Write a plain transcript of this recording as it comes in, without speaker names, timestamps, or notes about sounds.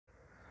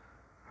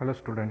Hello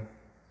student,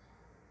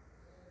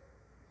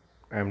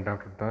 I am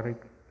Dr. Tariq,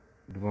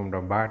 Department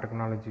of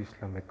Biotechnology,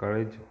 Islamic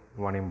College,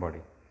 One Body.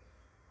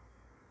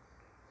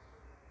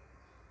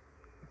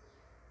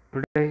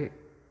 Today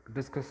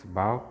discuss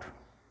about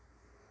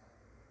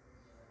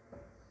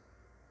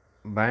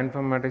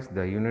Bioinformatics,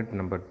 the unit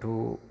number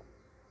 2,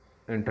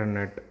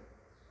 Internet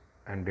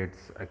and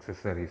its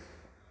accessories,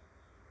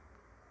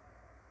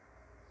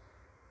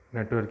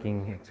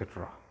 networking,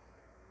 etc.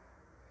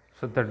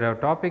 So the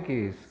topic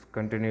is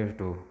continues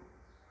to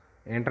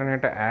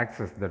internet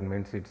access, that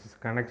means it's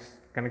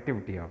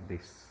connectivity of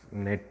this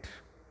net.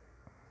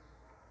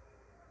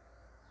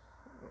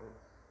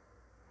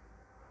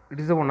 It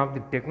is one of the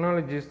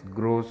technologies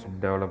grows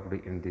developed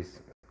in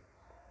this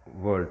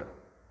world.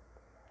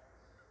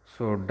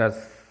 So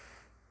does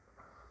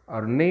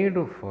our need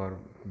for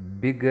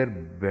bigger,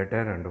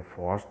 better and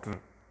faster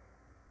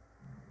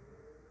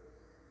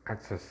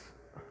access,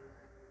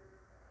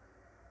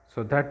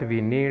 so that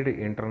we need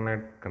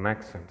internet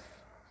connections.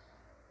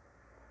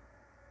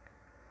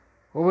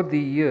 Over the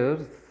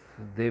years,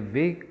 the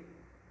way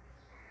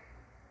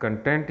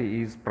content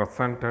is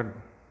presented,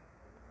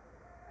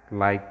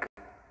 like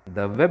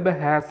the web,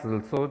 has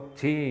also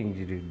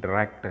changed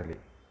drastically.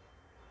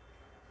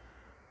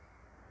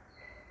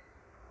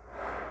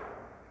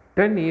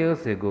 10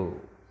 years ago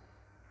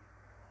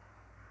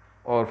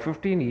or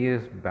 15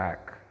 years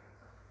back,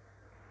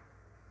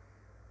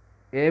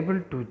 able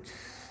to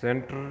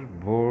center,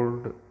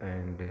 bold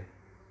and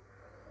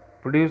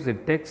produce a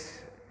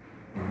text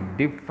in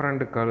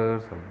different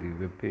colors of the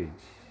web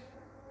page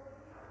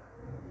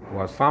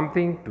was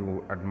something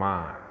to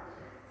admire.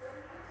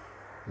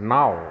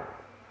 Now,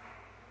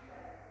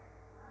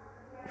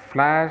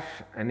 flash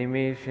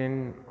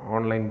animation,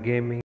 online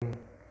gaming,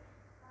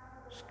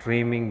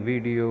 streaming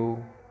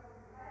video,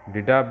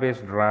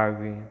 database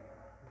driving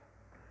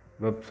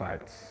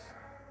websites,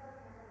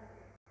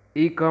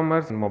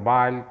 e-commerce and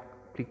mobile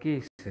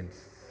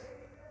applications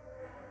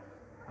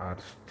are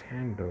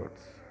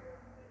standards.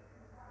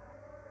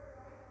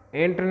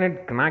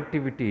 Internet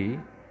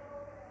connectivity,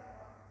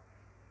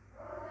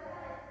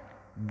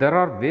 there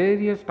are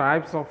various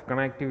types of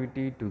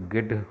connectivity to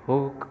get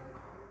hooked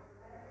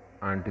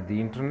onto the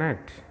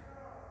internet.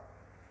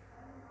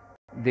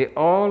 They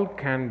all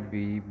can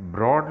be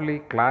broadly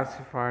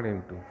classified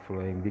into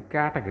following the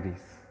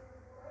categories.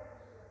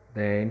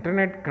 The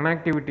internet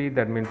connectivity,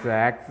 that means the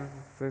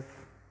access,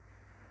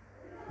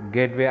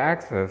 gateway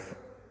access,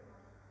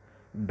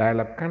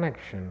 dial-up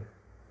connection,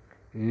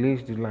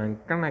 leased line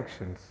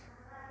connections,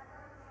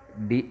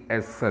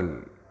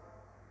 DSL,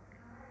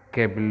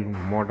 cable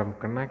modem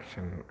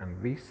connection and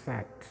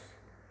VSAT.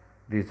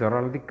 These are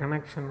all the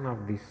connection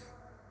of this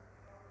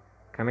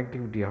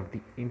connectivity of the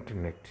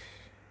internet.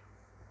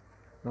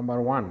 Number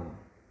 1,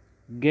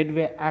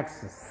 gateway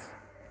access.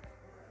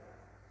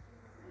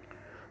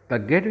 The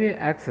gateway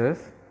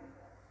access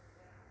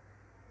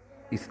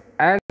is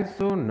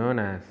also known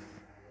as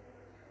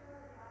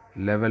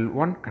level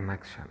 1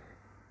 connection.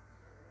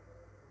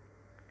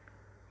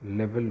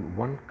 Level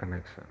 1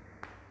 connection.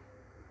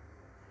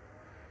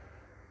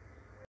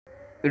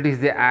 It is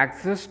the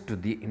access to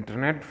the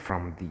internet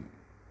from the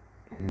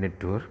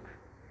network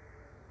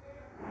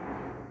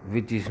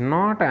which is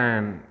not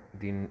an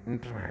the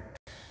internet.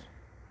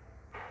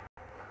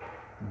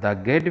 The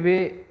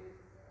gateway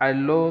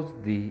allows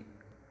the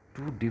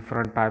two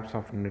different types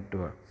of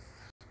networks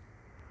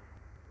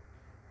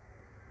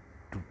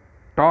to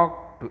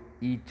talk to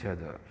each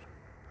other,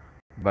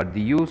 but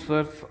the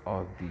users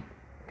of the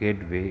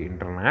gateway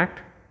internet,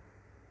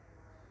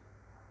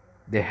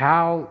 they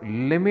have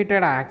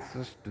limited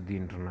access to the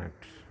internet.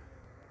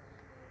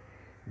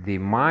 They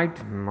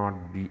might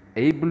not be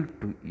able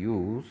to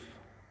use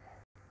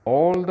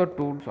all the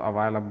tools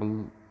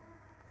available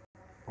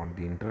on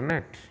the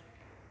internet.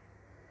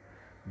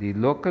 The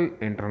local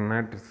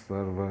internet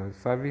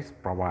service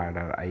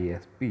provider,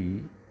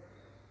 ISP,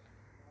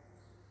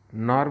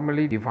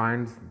 normally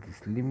defines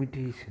these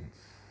limitations.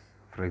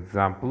 For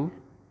example,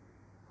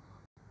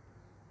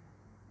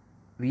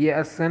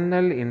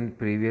 VSNL in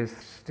previous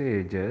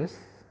stages,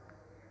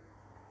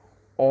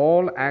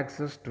 all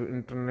access to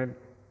internet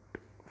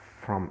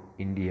from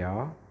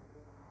India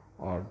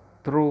or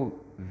through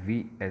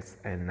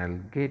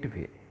VSNL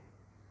gateway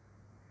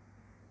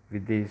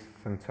with this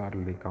Sansar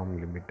Nikam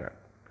Limited.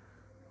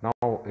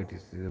 Now it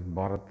is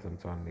Bharat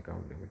Sansar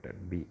Nikam Limited,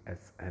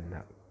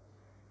 BSNL,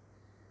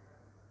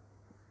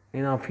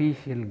 in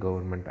official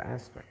government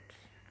aspects.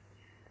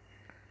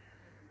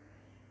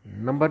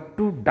 Number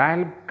 2,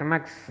 dial-up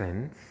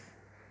connections.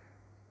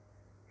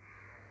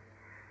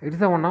 It is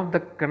one of the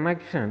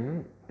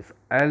connection is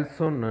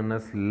also known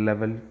as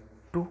level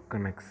 2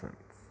 connections.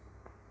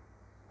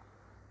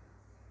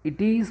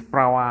 It is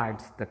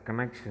provides the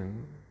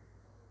connection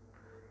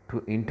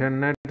to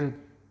internet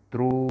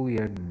through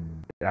a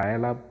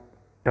dial-up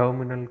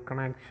terminal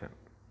connection.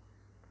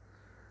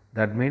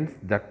 That means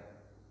the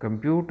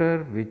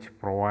computer which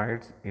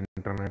provides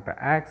internet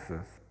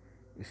access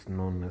is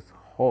known as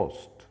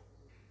host,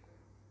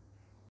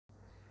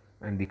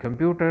 and the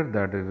computer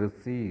that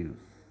receives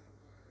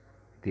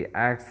the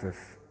access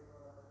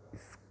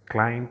is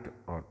client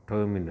or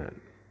terminal,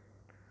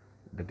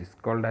 that is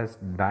called as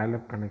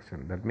dial-up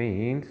connection. That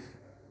means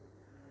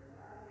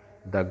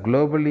the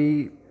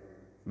globally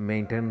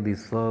maintain the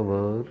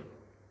server.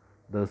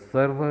 The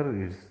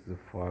server is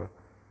for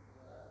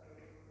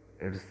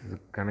it is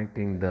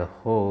connecting the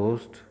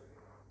host.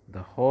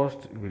 The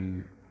host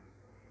will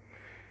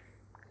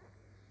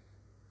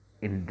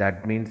in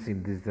that means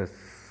it is a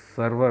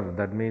server.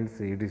 That means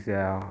it is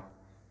a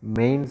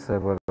main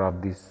server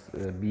of this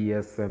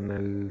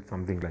BSNL,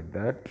 something like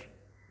that.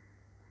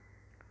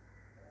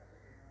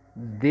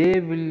 They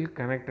will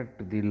connect it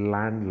to the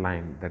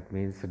landline, that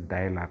means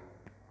dial up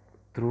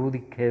through the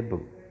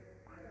cable,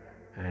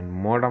 and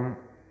modem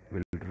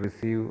will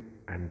receive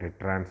and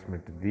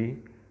transmit the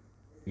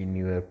in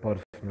your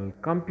personal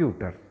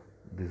computer.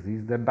 This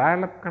is the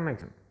dial up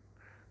connection.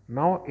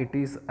 Now it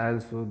is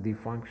also the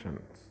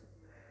functions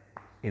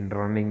in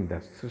running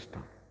the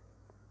system.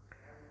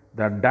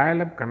 The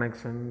dial up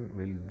connection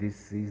will,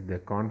 this is the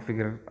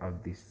configure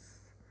of this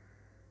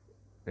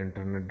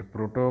internet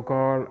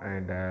protocol,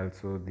 and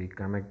also the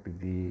connect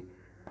the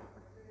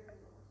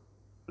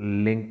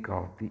link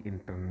of the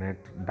internet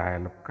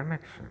dial up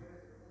connection.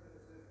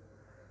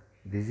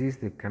 This is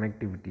the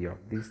connectivity of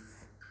these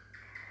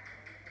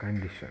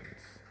conditions.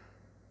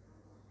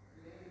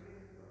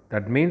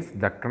 That means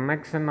the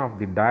connection of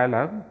the dial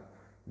up,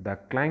 the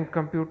client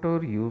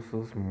computer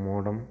uses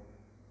modem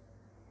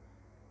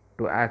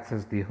to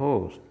access the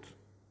host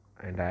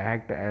and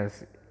act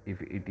as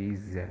if it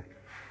is a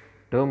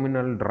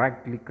terminal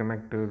directly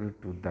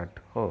connected to that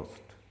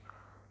host.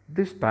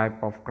 This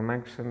type of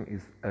connection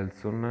is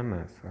also known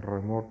as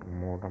remote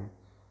modem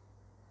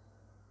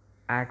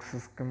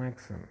access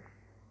connection.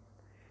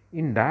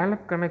 In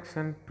dial-up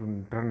connection to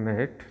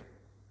internet,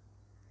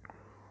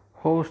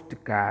 host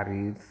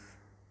carries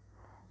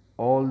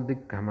all the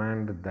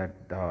commands that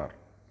are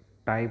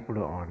typed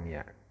on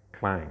a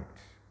client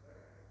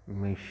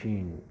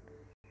machine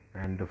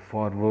and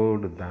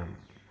forward them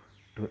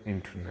to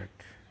internet.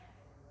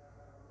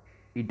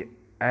 It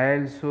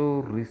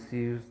also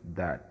receives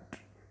that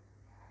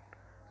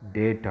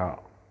data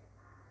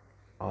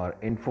or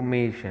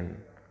information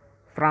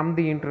from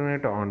the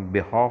internet on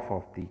behalf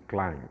of the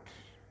client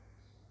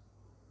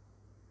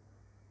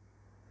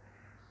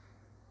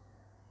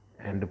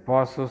and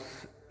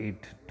passes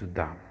it to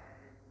them.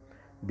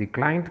 The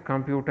client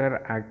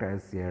computer acts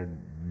as a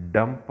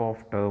dump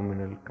of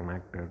terminal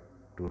connected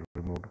to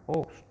remote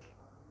host.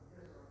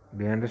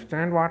 Do you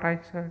understand what I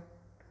said?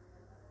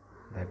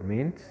 That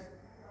means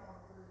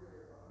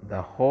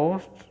the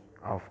host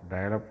of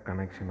dial-up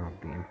connection of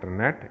the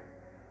internet,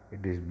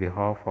 it is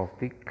behalf of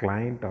the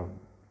client of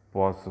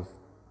passes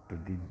to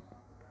the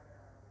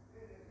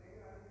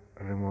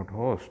remote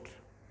host.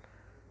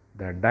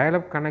 The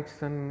dial-up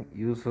connection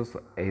uses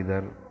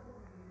either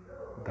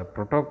the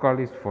protocol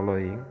is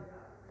following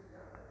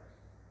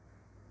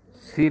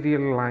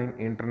serial line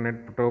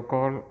internet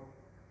protocol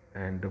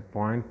and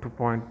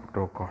point-to-point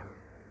protocol.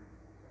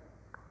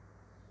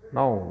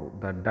 Now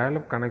the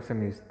dial-up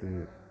connection is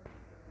the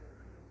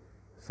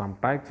some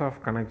types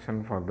of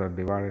connection for the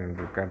divided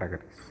into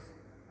categories.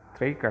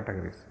 3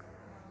 categories: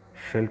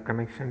 shell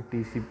connection,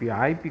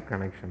 TCP/IP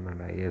connection,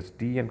 and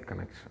ISDN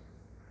connection.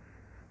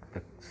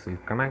 The shell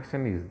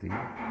connection is the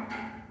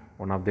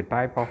one of the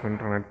type of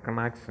internet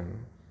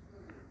connection.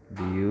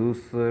 The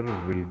user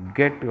will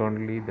get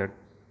only the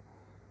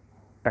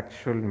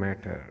textual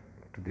matter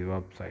to the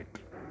website.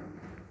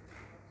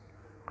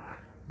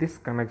 This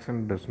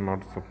connection does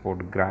not support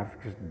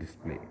graphics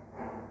display.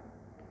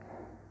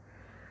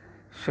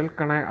 Shell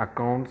connect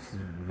accounts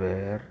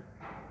were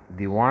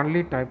the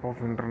only type of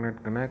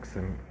internet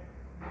connection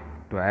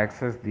to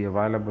access the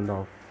available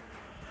of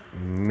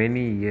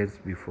many years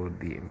before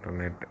the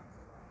internet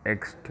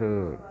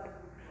entered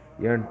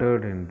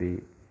in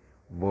the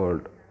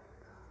world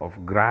of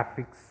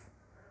graphics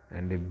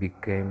and it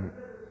became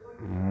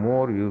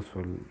more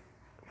user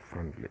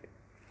friendly.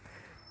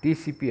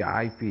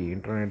 TCP/IP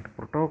Internet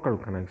Protocol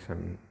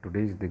connection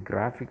today is the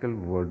graphical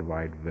World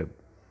Wide Web.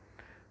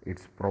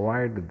 It's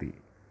provide the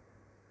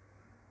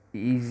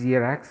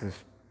easier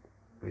access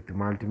with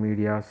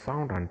multimedia,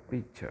 sound and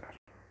picture.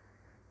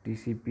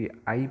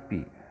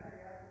 TCP/IP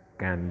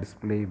can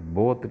display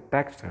both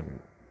text and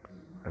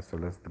as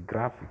well as the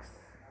graphics.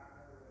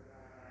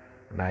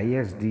 And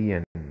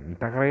ISDN,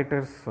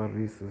 Integrated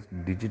Services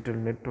Digital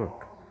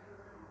Network,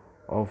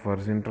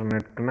 offers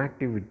internet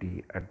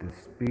connectivity at the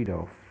speed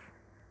of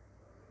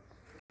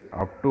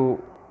up to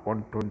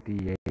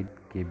 128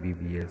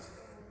 kbps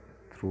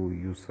through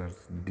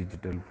users'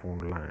 digital phone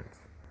lines,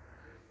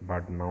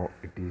 but now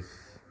it is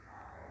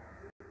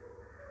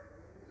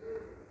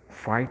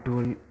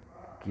 512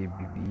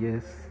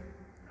 kbps,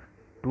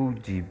 2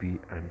 GB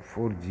and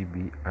 4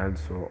 GB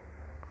also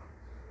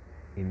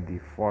in the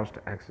fast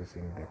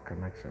accessing the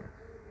connection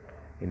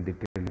in the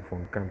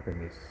telephone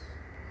companies.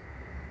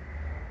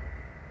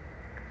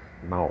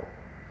 Now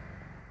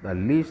the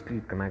least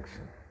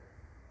connection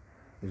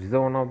is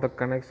the one of the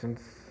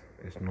connections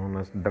is known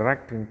as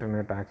direct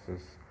internet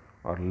access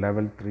or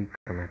level 3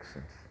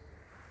 connections.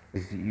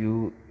 Is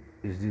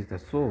this the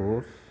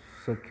source,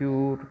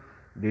 secure,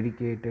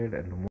 dedicated,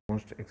 and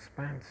most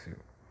expansive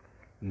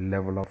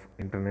level of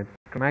internet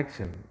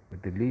connection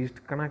with the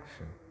least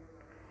connection.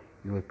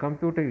 Your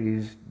computer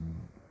is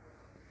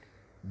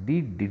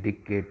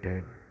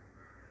dedicated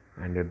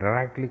and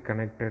directly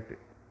connected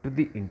to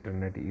the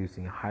internet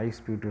using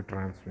high-speed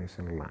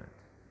transmission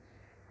lines.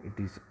 It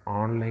is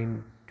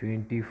online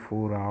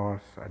 24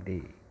 hours a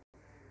day,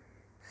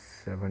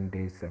 7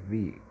 days a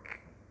week.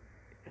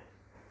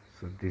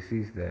 So this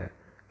is the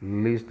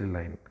least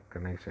line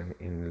connection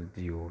in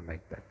Geo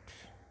like that.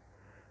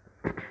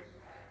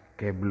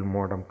 Cable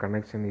modem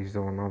connection is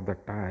one of the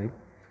type.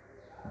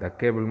 The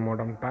cable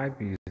modem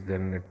type is the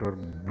network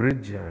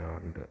bridge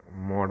and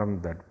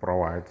modem that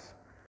provides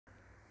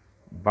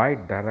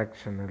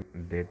bidirectional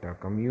data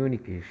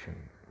communication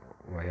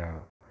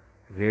via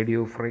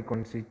radio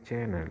frequency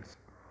channels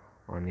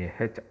on a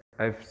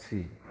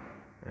HFC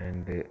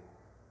and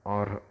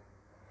RFG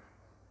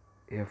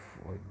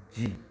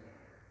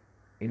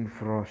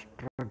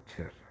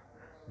infrastructure.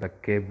 The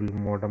cable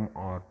modem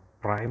are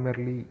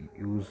primarily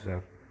used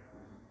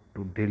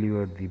to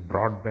deliver the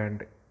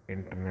broadband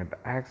internet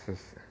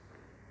access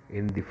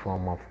in the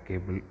form of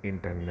cable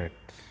internet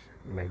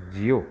like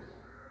Geo.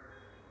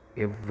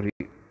 Every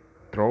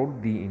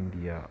throughout the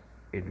India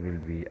it will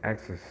be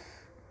access.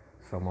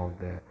 Some of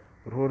the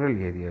rural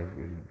areas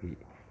will be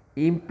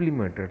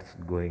implemented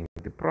going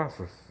the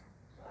process.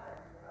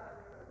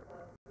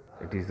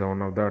 It is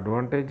one of the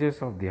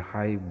advantages of the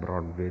high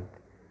broadband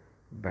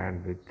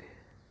bandwidth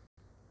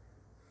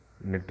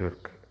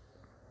network.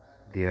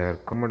 They are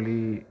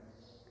commonly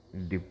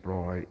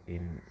deployed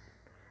in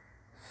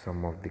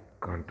some of the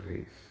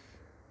countries,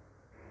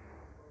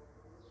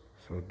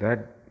 so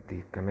that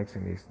the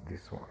connection is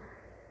this one.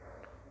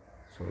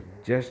 So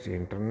just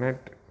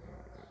internet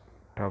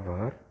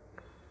tower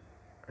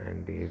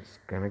and it's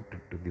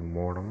connected to the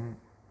modem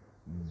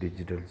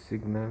digital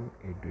signal,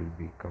 it will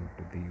be come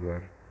to the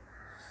your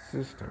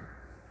system.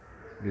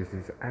 This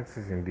is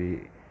access in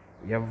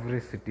the every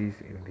cities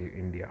in the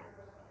India.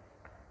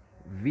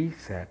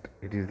 VSAT,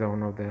 it is the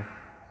one of the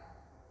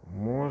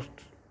most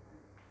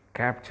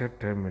captured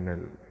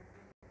terminal,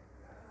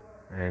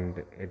 and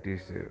it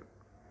is a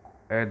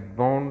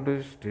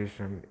earthbound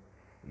station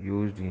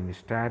used in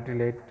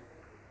satellite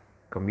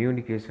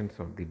communications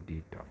of the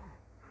data,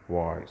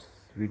 voice,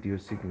 video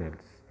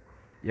signals,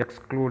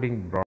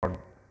 excluding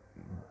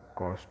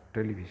broadcast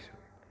television.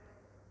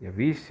 A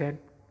VSAT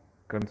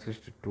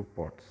consists of two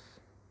parts: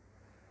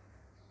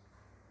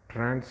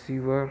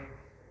 transceiver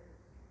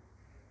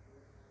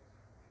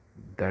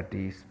that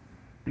is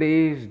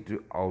placed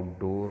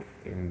outdoor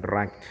in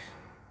direct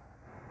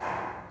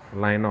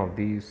line of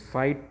the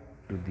sight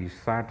to the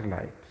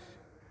satellites,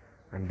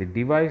 and the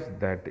device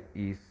that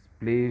is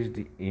placed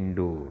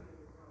indoor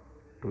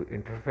to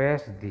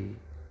interface the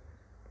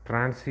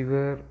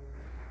transceiver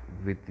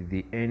with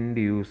the end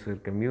user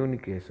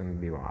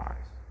communication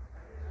device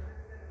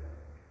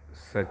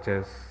such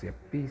as a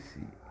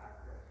PC.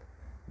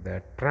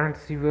 The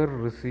transceiver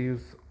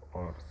receives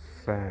or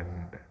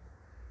sends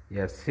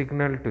a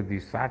signal to the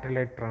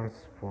satellite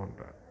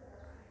transponder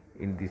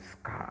in the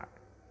sky.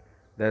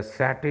 The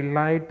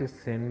satellite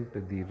sent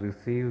the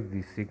receives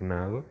the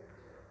signal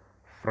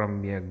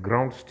from a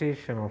ground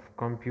station of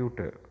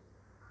computer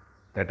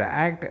that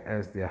act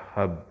as the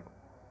hub.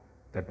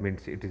 That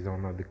means it is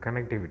one of the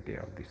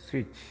connectivity of the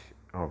switch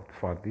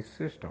for this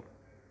system.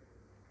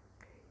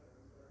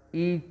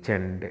 Each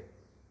and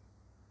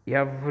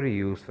every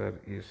user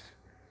is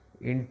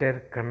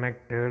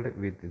interconnected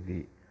with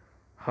the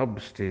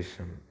hub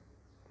station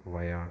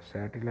via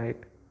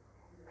satellite,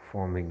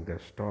 forming the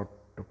star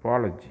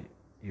topology.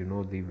 You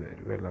know the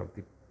very well of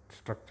the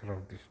structure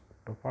of these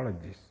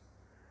topologies.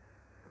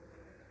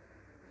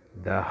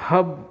 The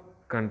hub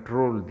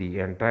controls the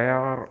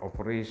entire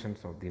operations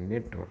of the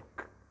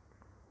network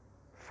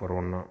for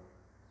one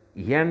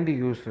end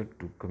user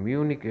to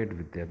communicate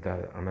with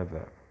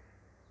another.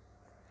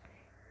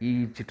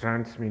 Each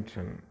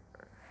transmission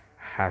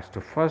has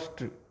to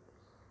first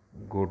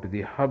go to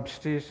the hub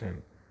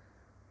station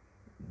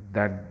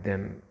that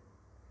then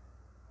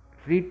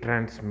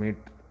retransmit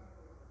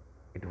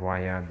it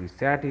via the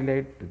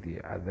satellite to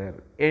the other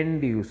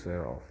end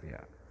user of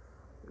a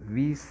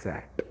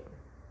VSAT.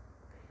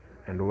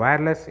 And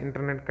wireless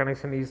internet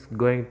connection is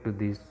going to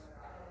this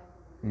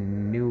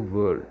new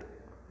world.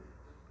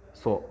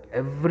 So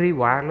every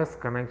wireless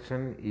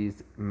connection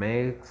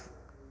makes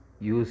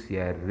use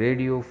a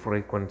radio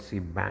frequency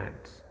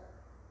bands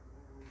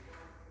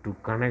to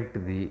connect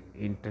the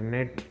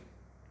internet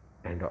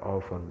and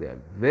offer the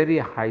very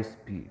high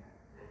speed.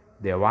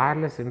 The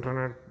wireless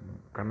internet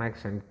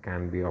connection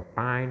can be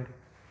obtained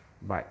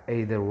by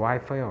either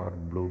Wi-Fi or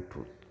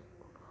Bluetooth.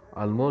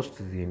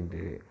 Almost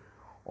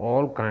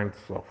all kinds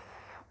of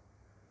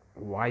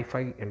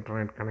Wi-Fi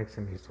internet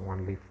connection is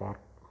only for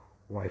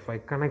Wi-Fi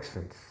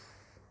connections.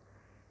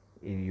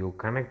 You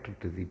connect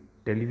to the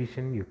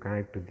television, you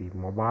connect to the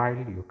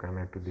mobile, you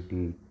connect to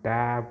the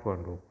tab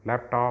and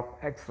laptop,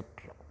 etc.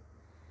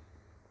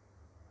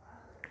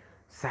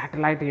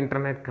 Satellite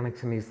internet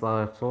connection is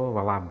so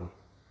valuable.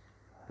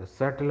 The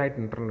satellite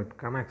internet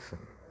connection,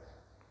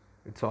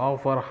 it's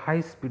offer high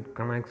speed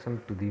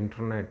connection to the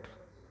internet.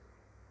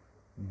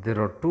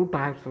 There are two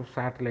types of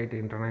satellite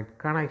internet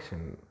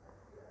connection: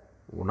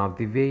 one of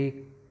the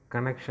way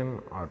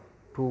connection or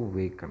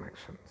two-way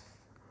connections.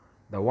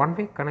 The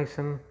one-way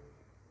connection,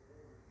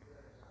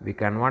 we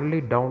can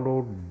only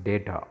download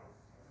data,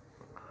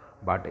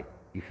 but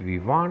if we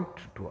want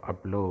to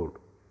upload,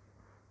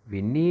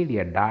 we need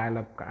a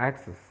dial-up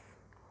access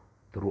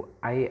through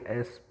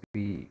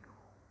ISP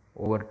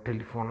over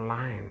telephone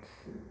lines.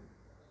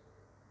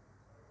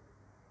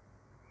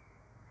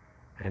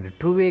 And a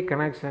two-way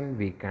connection,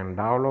 we can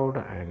download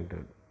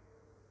and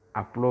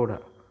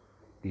upload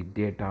the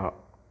data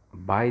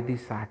by the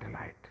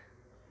satellite.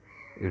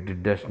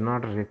 It does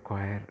not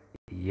require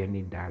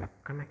any dial-up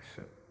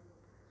connection.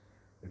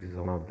 It is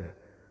one of the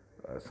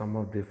some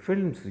of the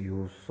films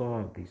you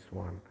saw. This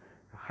one,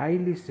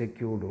 highly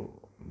secured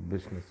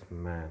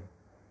businessman.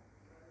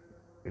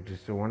 It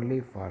is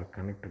only for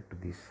connected to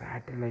the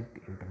satellite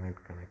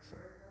internet connection.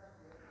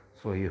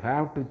 So you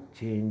have to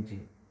change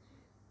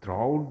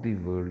throughout the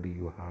world.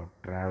 You have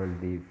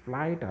traveled the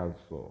flight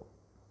also.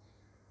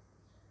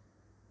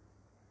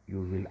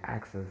 You will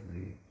access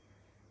the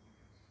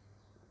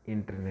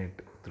internet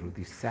through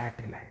the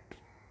satellite.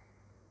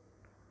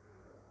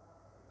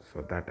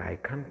 So that I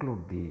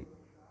conclude the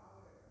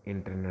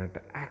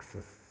internet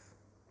access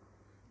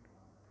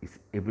is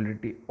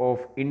ability of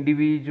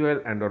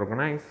individual and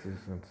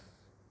organizations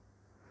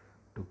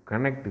to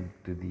connect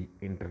to the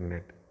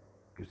internet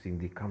using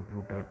the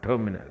computer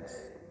terminals.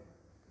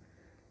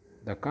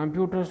 The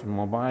computers,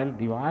 mobile and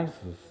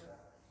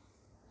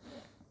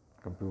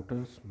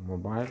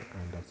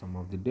some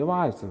of the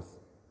devices,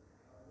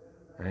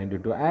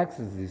 and to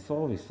access the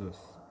services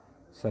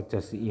such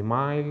as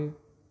email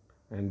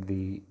and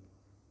the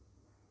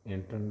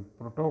internet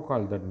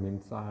protocol, that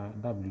means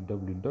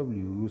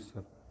www,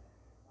 user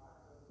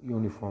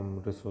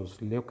uniform resource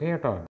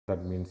locator,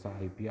 that means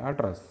IP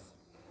address.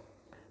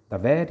 The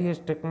various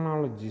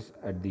technologies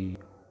at the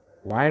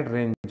wide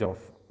range of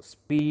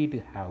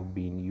speed have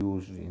been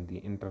used in the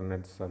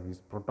internet service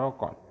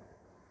protocol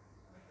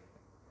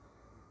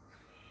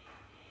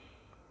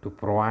to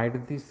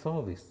provide the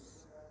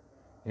service.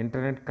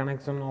 Internet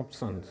connection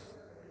options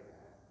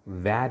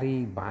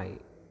vary by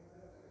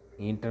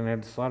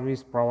internet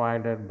service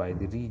provided by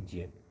the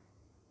region.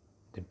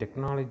 The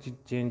technology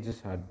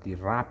changes at the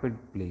rapid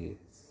pace,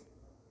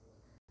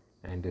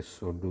 and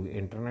so do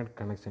internet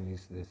connection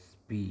is the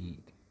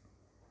speed.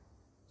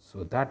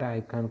 So that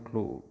I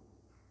conclude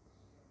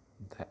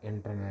the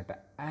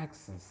internet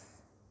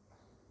access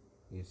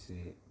is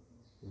a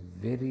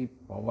very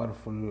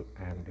powerful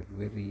and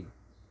very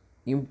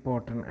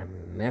important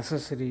and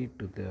necessary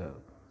to the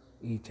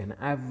each and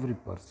every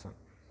person.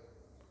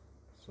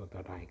 So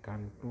that I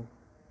conclude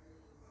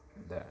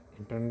the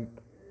internet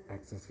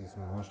access is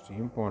most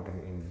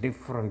important in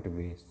different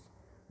ways: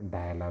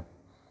 dial-up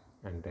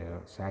and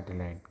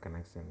satellite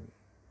connection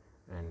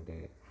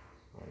and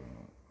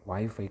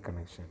Wi-Fi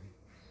connection.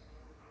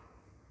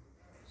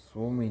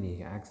 So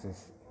many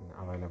access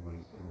available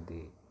in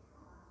the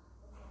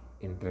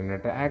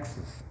internet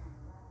access.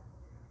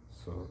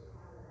 So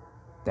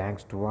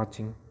thanks to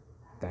watching.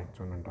 Thanks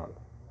one and all.